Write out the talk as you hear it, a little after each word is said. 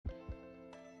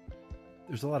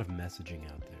There's a lot of messaging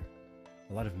out there,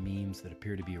 a lot of memes that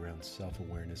appear to be around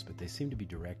self-awareness, but they seem to be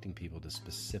directing people to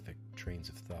specific trains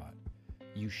of thought.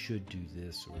 You should do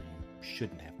this, or you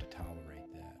shouldn't have to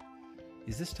tolerate that.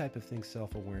 Is this type of thing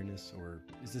self-awareness, or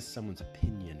is this someone's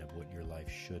opinion of what your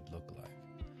life should look like?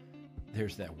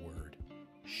 There's that word,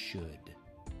 should.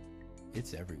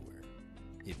 It's everywhere.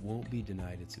 It won't be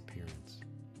denied its appearance.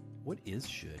 What is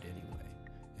should anyway?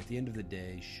 At the end of the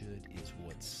day, should is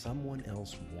what someone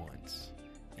else wants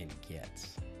and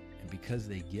gets. And because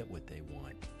they get what they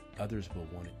want, others will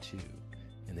want it too,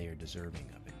 and they are deserving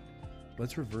of it.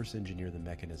 Let's reverse engineer the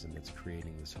mechanism that's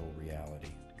creating this whole reality.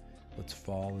 Let's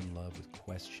fall in love with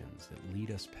questions that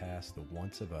lead us past the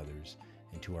wants of others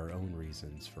and to our own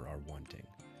reasons for our wanting.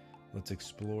 Let's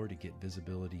explore to get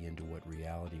visibility into what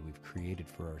reality we've created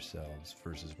for ourselves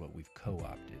versus what we've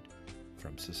co-opted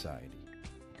from society.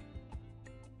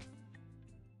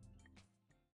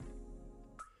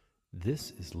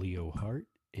 This is Leo Hart,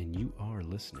 and you are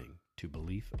listening to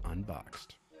Belief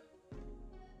Unboxed.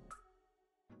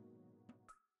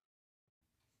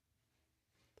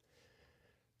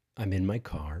 I'm in my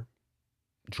car,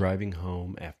 driving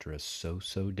home after a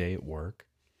so-so day at work.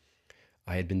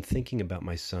 I had been thinking about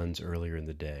my sons earlier in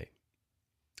the day.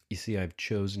 You see, I've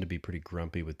chosen to be pretty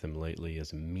grumpy with them lately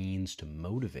as a means to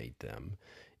motivate them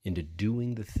into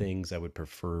doing the things I would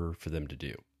prefer for them to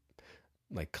do,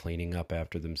 like cleaning up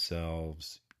after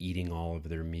themselves, eating all of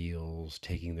their meals,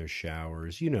 taking their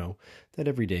showers, that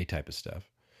everyday type of stuff.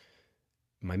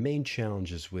 My main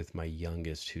challenge is with my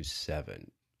youngest, who's 7.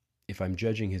 If I'm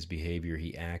judging his behavior,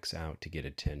 he acts out to get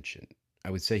attention.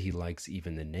 I would say he likes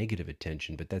even the negative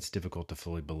attention, but that's difficult to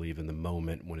fully believe in the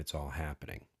moment when it's all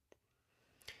happening.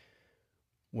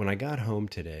 When I got home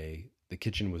today, the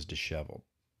kitchen was disheveled.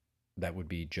 That would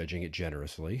be judging it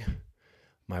generously.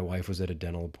 My wife was at a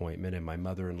dental appointment, and my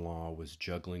mother-in-law was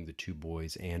juggling the 2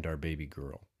 boys and our baby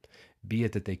girl. Be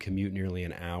it that they commute nearly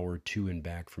an hour to and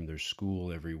back from their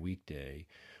school every weekday,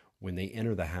 when they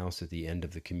enter the house at the end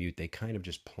of the commute, they kind of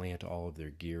just plant all of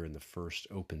their gear in the first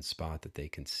open spot that they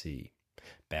can see.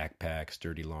 Backpacks,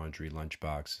 dirty laundry, lunch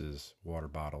boxes, water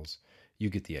bottles. You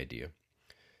get the idea.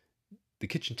 The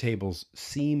kitchen table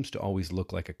seems to always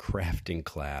look like a crafting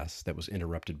class that was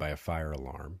interrupted by a fire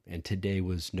alarm, and today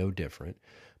was no different,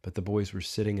 but the boys were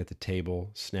sitting at the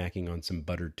table, snacking on some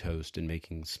buttered toast and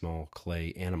making small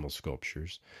clay animal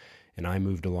sculptures, and I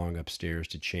moved along upstairs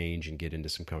to change and get into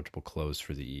some comfortable clothes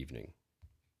for the evening.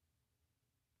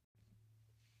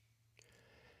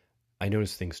 I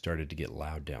noticed things started to get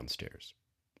loud downstairs.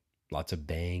 Lots of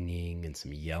banging and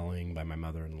some yelling by my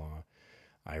mother-in-law.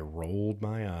 I rolled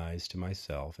my eyes to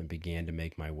myself and began to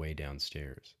make my way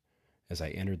downstairs. As I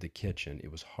entered the kitchen,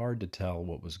 it was hard to tell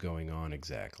what was going on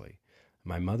exactly.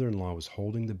 My mother-in-law was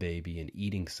holding the baby and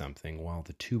eating something while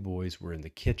the 2 boys were in the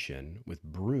kitchen with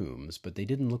brooms, but they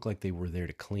didn't look like they were there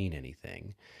to clean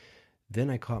anything.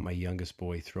 Then I caught my youngest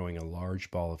boy throwing a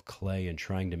large ball of clay and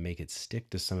trying to make it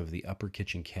stick to some of the upper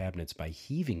kitchen cabinets by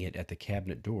heaving it at the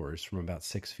cabinet doors from about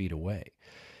 6 feet away.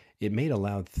 It made a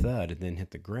loud thud and then hit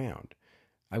the ground.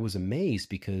 I was amazed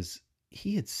because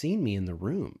he had seen me in the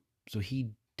room, so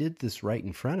he did this right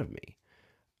in front of me.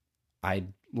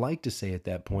 I'd like to say at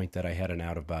that point that I had an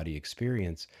out-of-body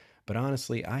experience, but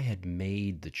honestly, I had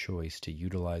made the choice to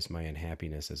utilize my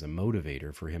unhappiness as a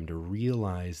motivator for him to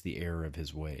realize the error of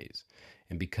his ways.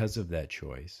 And because of that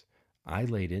choice, I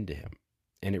laid into him.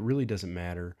 And it really doesn't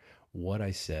matter what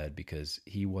I said because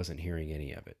he wasn't hearing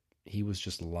any of it. He was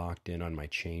just locked in on my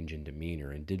change in demeanor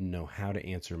and didn't know how to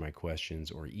answer my questions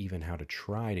or even how to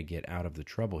try to get out of the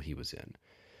trouble he was in.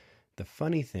 The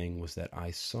funny thing was that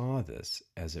I saw this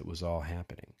as it was all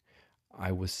happening.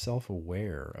 I was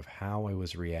self-aware of how I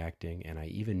was reacting, and I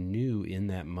even knew in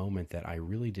that moment that I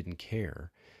really didn't care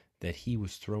that he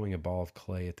was throwing a ball of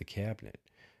clay at the cabinet.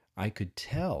 I could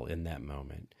tell in that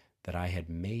moment that I had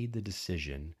made the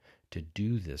decision to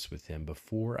do this with him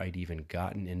before I'd even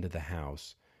gotten into the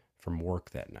house from work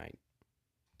that night.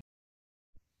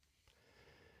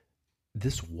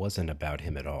 This wasn't about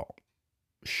him at all.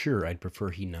 Sure, I'd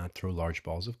prefer he not throw large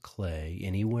balls of clay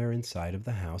anywhere inside of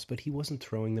the house, but he wasn't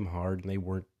throwing them hard and they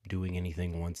weren't doing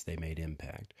anything once they made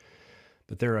impact.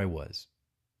 But there I was,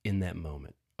 in that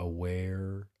moment,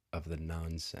 aware of the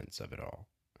nonsense of it all.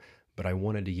 But I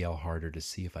wanted to yell harder to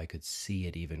see if I could see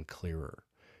it even clearer.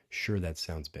 Sure, that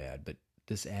sounds bad, but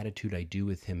this attitude I do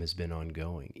with him has been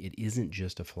ongoing. It isn't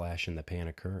just a flash-in-the-pan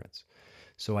occurrence.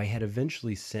 So I had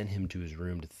eventually sent him to his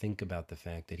room to think about the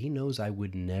fact that he knows I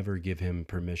would never give him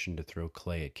permission to throw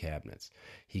clay at cabinets.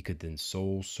 He could then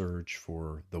soul search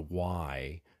for the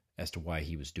why as to why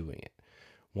he was doing it.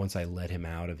 Once I let him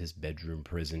out of his bedroom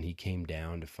prison, he came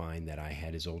down to find that I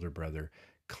had his older brother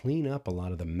clean up a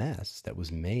lot of the mess that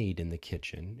was made in the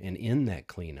kitchen. And in that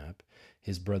cleanup,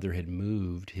 his brother had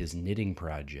moved his knitting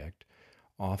project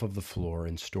off of the floor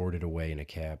and stored it away in a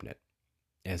cabinet.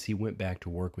 As he went back to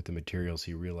work with the materials,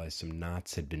 he realized some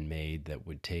knots had been made that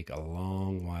would take a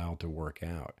long while to work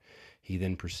out. He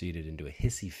then proceeded into a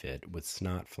hissy fit with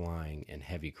snot flying and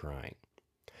heavy crying.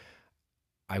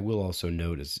 I will also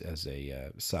note as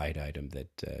a side item that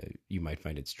you might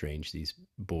find it strange, these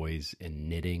boys and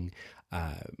knitting.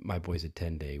 My boys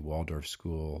attend a Waldorf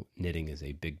school. Knitting is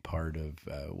a big part of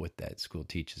what that school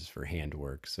teaches for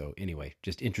handwork. So anyway,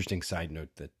 just interesting side note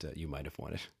that you might have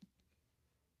wanted.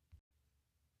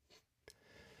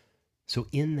 So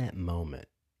in that moment,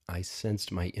 I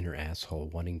sensed my inner asshole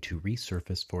wanting to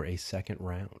resurface for a second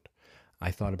round.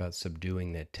 I thought about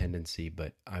subduing that tendency,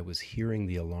 but I was hearing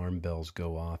the alarm bells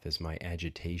go off as my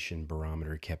agitation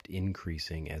barometer kept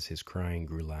increasing as his crying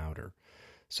grew louder.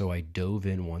 So I dove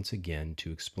in once again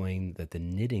to explain that the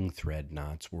knitting thread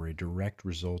knots were a direct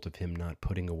result of him not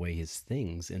putting away his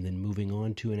things and then moving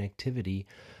on to an activity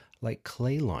like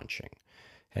clay launching.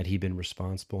 Had he been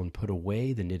responsible and put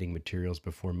away the knitting materials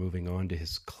before moving on to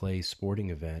his clay sporting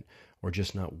event, or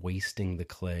just not wasting the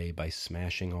clay by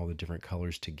smashing all the different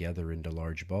colors together into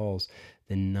large balls,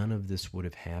 then none of this would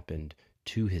have happened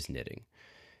to his knitting.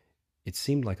 It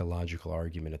seemed like a logical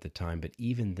argument at the time, but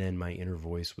even then my inner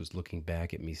voice was looking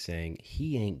back at me saying,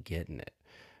 he ain't getting it.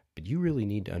 But you really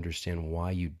need to understand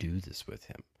why you do this with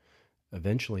him.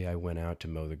 Eventually, I went out to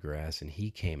mow the grass, and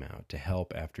he came out to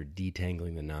help after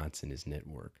detangling the knots in his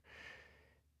knitwork.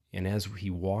 And as he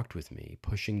walked with me,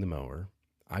 pushing the mower,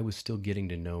 I was still getting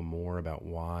to know more about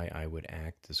why I would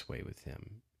act this way with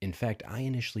him. In fact, I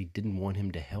initially didn't want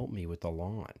him to help me with the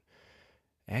lawn.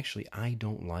 Actually, I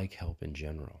don't like help in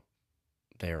general.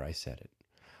 There, I said it.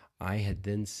 I had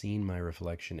then seen my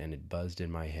reflection, and it buzzed in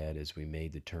my head as we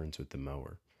made the turns with the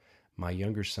mower. My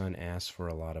younger son asks for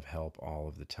a lot of help all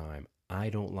of the time. I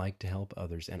don't like to help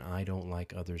others, and I don't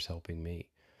like others helping me.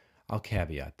 I'll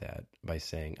caveat that by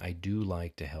saying I do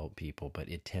like to help people, but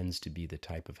it tends to be the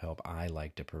type of help I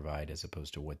like to provide as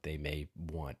opposed to what they may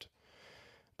want.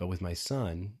 But with my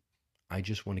son, I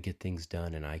just want to get things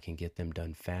done, and I can get them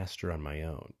done faster on my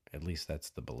own. At least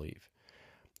that's the belief.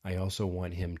 I also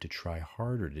want him to try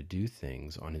harder to do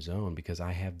things on his own because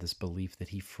I have this belief that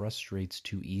he frustrates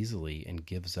too easily and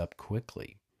gives up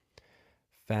quickly.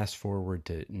 Fast forward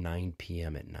to 9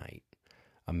 p.m. at night.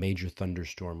 A major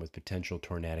thunderstorm with potential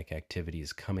tornadic activity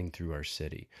is coming through our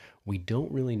city. We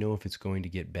don't really know if it's going to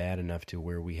get bad enough to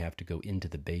where we have to go into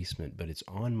the basement, but it's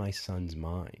on my son's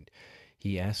mind.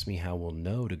 He asks me how we'll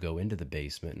know to go into the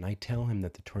basement, and I tell him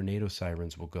that the tornado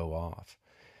sirens will go off.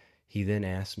 He then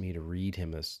asks me to read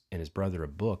him and his brother a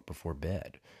book before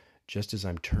bed. Just as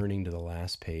I'm turning to the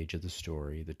last page of the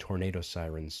story, the tornado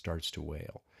siren starts to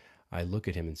wail. I look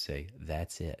at him and say,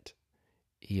 "That's it."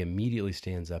 He immediately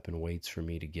stands up and waits for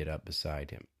me to get up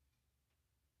beside him.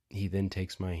 He then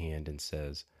takes my hand and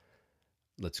says,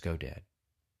 "Let's go, Dad."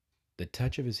 The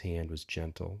touch of his hand was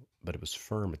gentle, but it was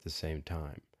firm at the same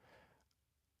time.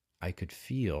 I could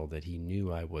feel that he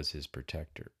knew I was his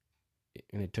protector,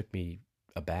 and it took me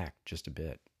aback just a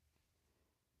bit.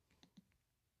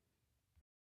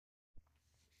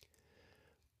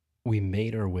 We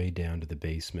made our way down to the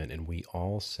basement, and we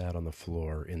all sat on the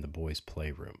floor in the boys'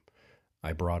 playroom.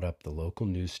 I brought up the local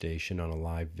news station on a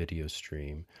live video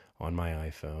stream on my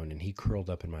iPhone, and he curled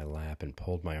up in my lap and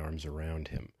pulled my arms around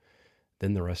him.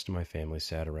 Then the rest of my family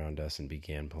sat around us and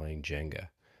began playing Jenga.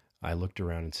 I looked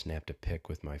around and snapped a pic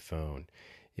with my phone.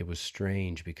 It was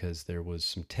strange because there was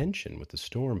some tension with the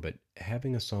storm, but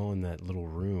having us all in that little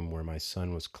room where my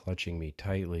son was clutching me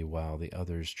tightly while the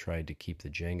others tried to keep the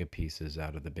Jenga pieces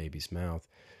out of the baby's mouth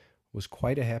was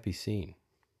quite a happy scene.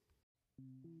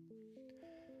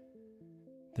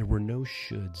 There were no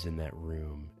shoulds in that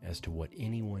room as to what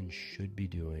anyone should be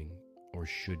doing or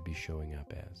should be showing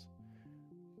up as.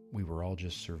 We were all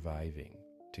just surviving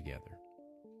together.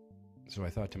 So I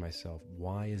thought to myself,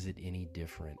 why is it any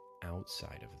different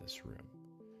outside of this room?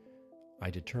 I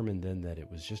determined then that it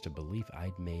was just a belief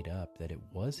I'd made up that it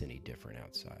was any different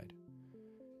outside.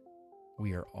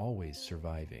 We are always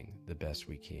surviving the best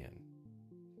we can.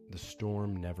 The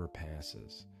storm never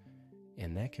passes,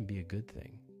 and that can be a good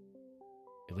thing.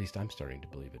 At least I'm starting to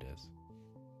believe it is.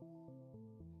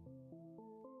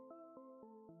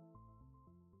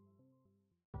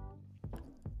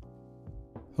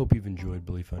 Hope you've enjoyed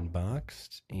Belief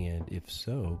Unboxed, and if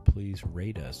so, please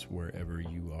rate us wherever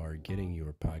you are getting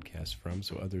your podcast from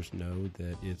so others know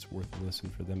that it's worth a listen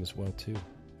for them as well too.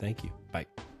 Thank you. Bye.